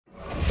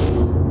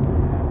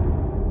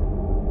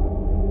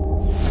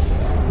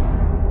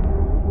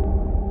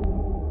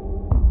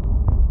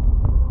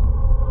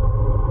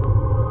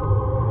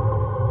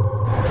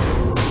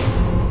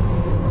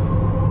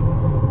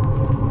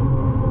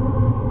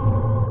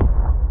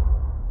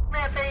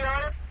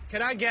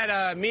Can I get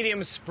a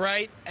medium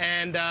Sprite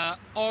and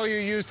all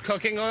your used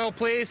cooking oil,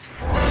 please?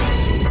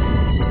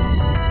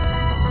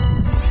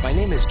 My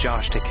name is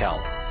Josh Tickell.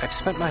 I've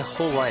spent my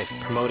whole life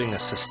promoting a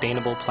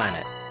sustainable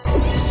planet.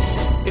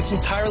 It's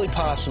entirely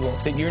possible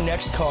that your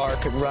next car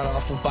could run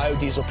off of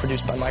biodiesel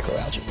produced by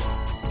microalgae.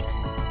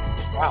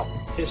 Wow,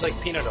 tastes like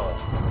peanut oil.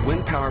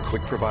 Wind power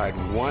could provide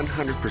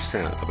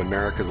 100% of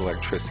America's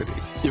electricity.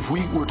 If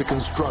we were to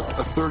construct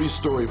a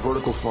 30-story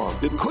vertical farm,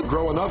 it could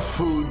grow enough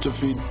food to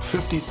feed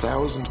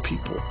 50,000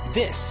 people.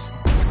 This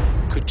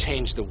could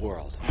change the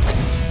world.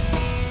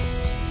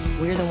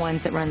 We're the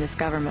ones that run this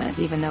government,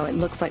 even though it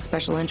looks like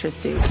special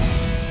interests do.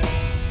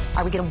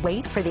 Are we going to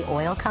wait for the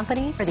oil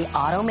companies or the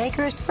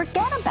automakers?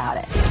 Forget about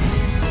it.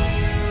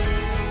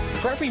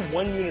 For every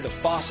 1 unit of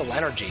fossil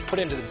energy put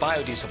into the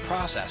biodiesel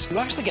process, you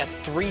actually get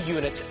 3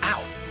 units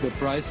out. The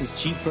price is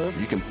cheaper.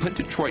 You can put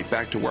Detroit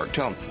back to work.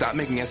 Tell them, stop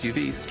making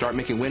SUVs, start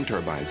making wind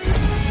turbines.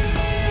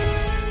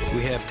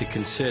 We have to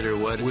consider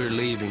what we're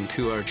leaving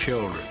to our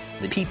children.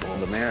 The people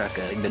of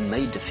America have been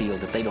made to feel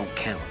that they don't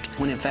count,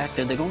 when in fact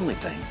they're the only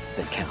thing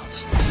that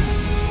counts.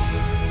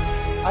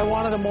 I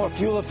wanted a more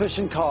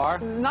fuel-efficient car,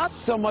 not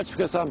so much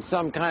because I'm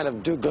some kind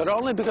of do-gooder,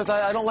 only because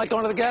I don't like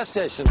going to the gas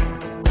station.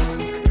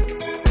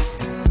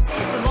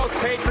 It's the most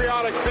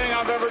patriotic thing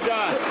I've ever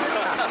done.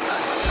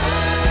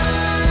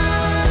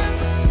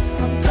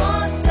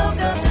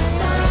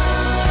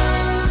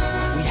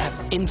 We have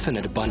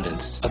infinite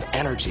abundance of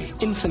energy,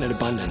 infinite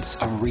abundance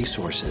of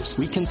resources.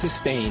 We can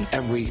sustain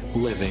every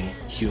living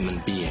human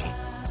being.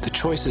 The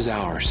choice is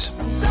ours.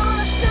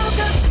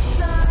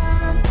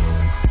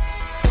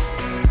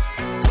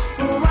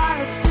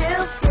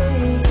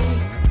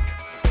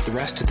 The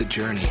rest of the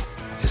journey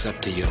is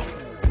up to you.